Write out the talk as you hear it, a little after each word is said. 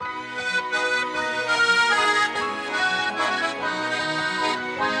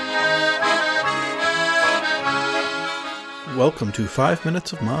welcome to 5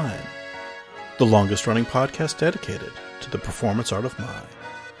 Minutes of Mime, the longest-running podcast dedicated to the performance art of mime.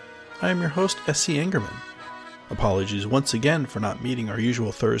 I am your host, S.C. Engerman. Apologies once again for not meeting our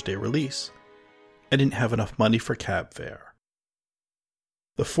usual Thursday release. I didn't have enough money for cab fare.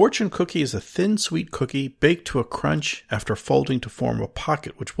 The fortune cookie is a thin, sweet cookie baked to a crunch after folding to form a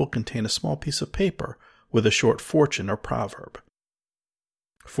pocket which will contain a small piece of paper with a short fortune or proverb.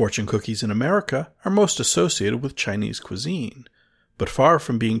 Fortune cookies in America are most associated with Chinese cuisine, but far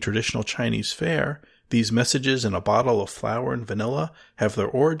from being traditional Chinese fare, these messages in a bottle of flour and vanilla have their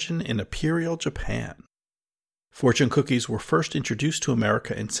origin in Imperial Japan. Fortune cookies were first introduced to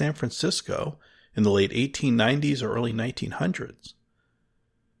America in San Francisco in the late 1890s or early 1900s.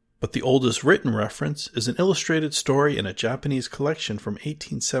 But the oldest written reference is an illustrated story in a Japanese collection from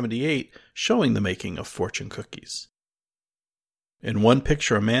 1878 showing the making of fortune cookies. In one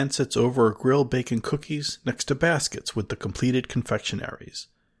picture, a man sits over a grill baking cookies next to baskets with the completed confectionaries.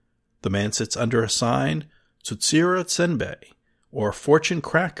 The man sits under a sign, Tsutsura Senbei, or fortune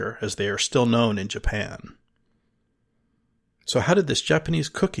cracker as they are still known in Japan. So how did this Japanese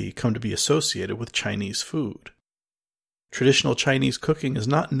cookie come to be associated with Chinese food? Traditional Chinese cooking is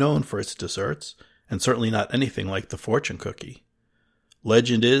not known for its desserts, and certainly not anything like the fortune cookie.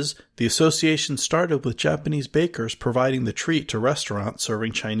 Legend is, the association started with Japanese bakers providing the treat to restaurants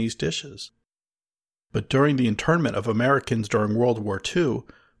serving Chinese dishes. But during the internment of Americans during World War II,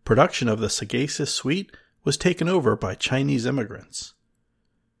 production of the sagacious sweet was taken over by Chinese immigrants.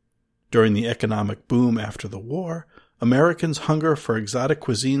 During the economic boom after the war, Americans' hunger for exotic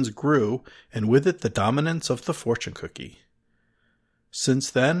cuisines grew, and with it the dominance of the fortune cookie. Since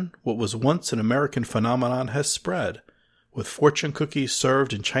then, what was once an American phenomenon has spread, with fortune cookies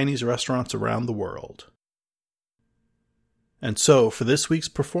served in Chinese restaurants around the world. And so, for this week's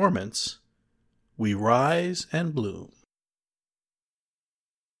performance, we rise and bloom.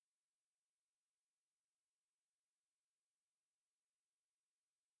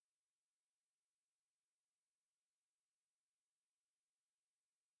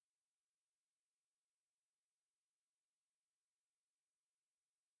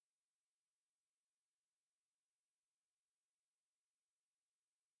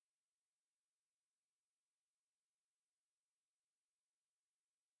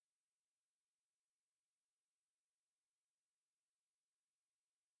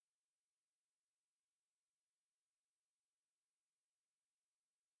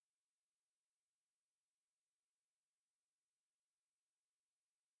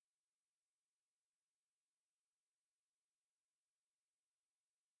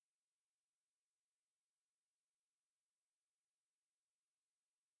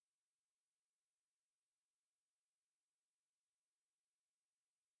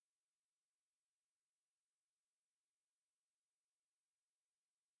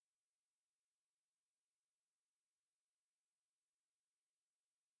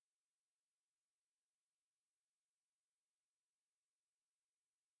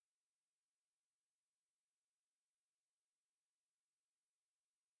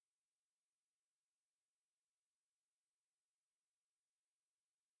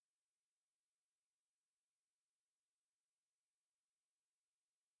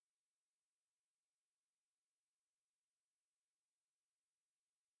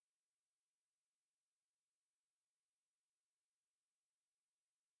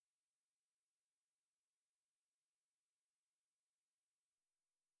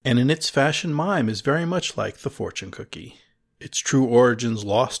 And in its fashion, mime is very much like the fortune cookie. Its true origins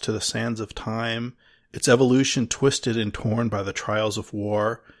lost to the sands of time, its evolution twisted and torn by the trials of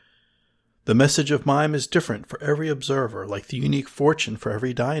war. The message of mime is different for every observer, like the unique fortune for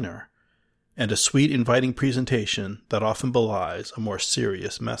every diner, and a sweet, inviting presentation that often belies a more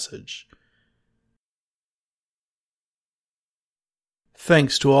serious message.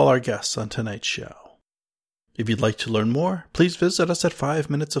 Thanks to all our guests on tonight's show. If you'd like to learn more, please visit us at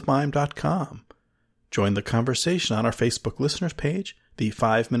 5minutesofmime.com. Join the conversation on our Facebook listeners page, the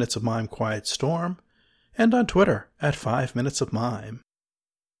 5 Minutes of Mime Quiet Storm, and on Twitter at 5 Minutes of Mime.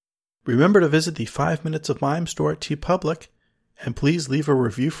 Remember to visit the 5 Minutes of Mime store at TeePublic, and please leave a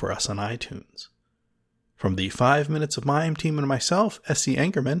review for us on iTunes. From the 5 Minutes of Mime team and myself, S.C.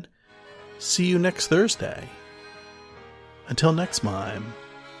 Engerman, see you next Thursday. Until next mime,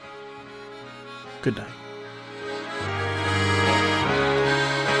 good night.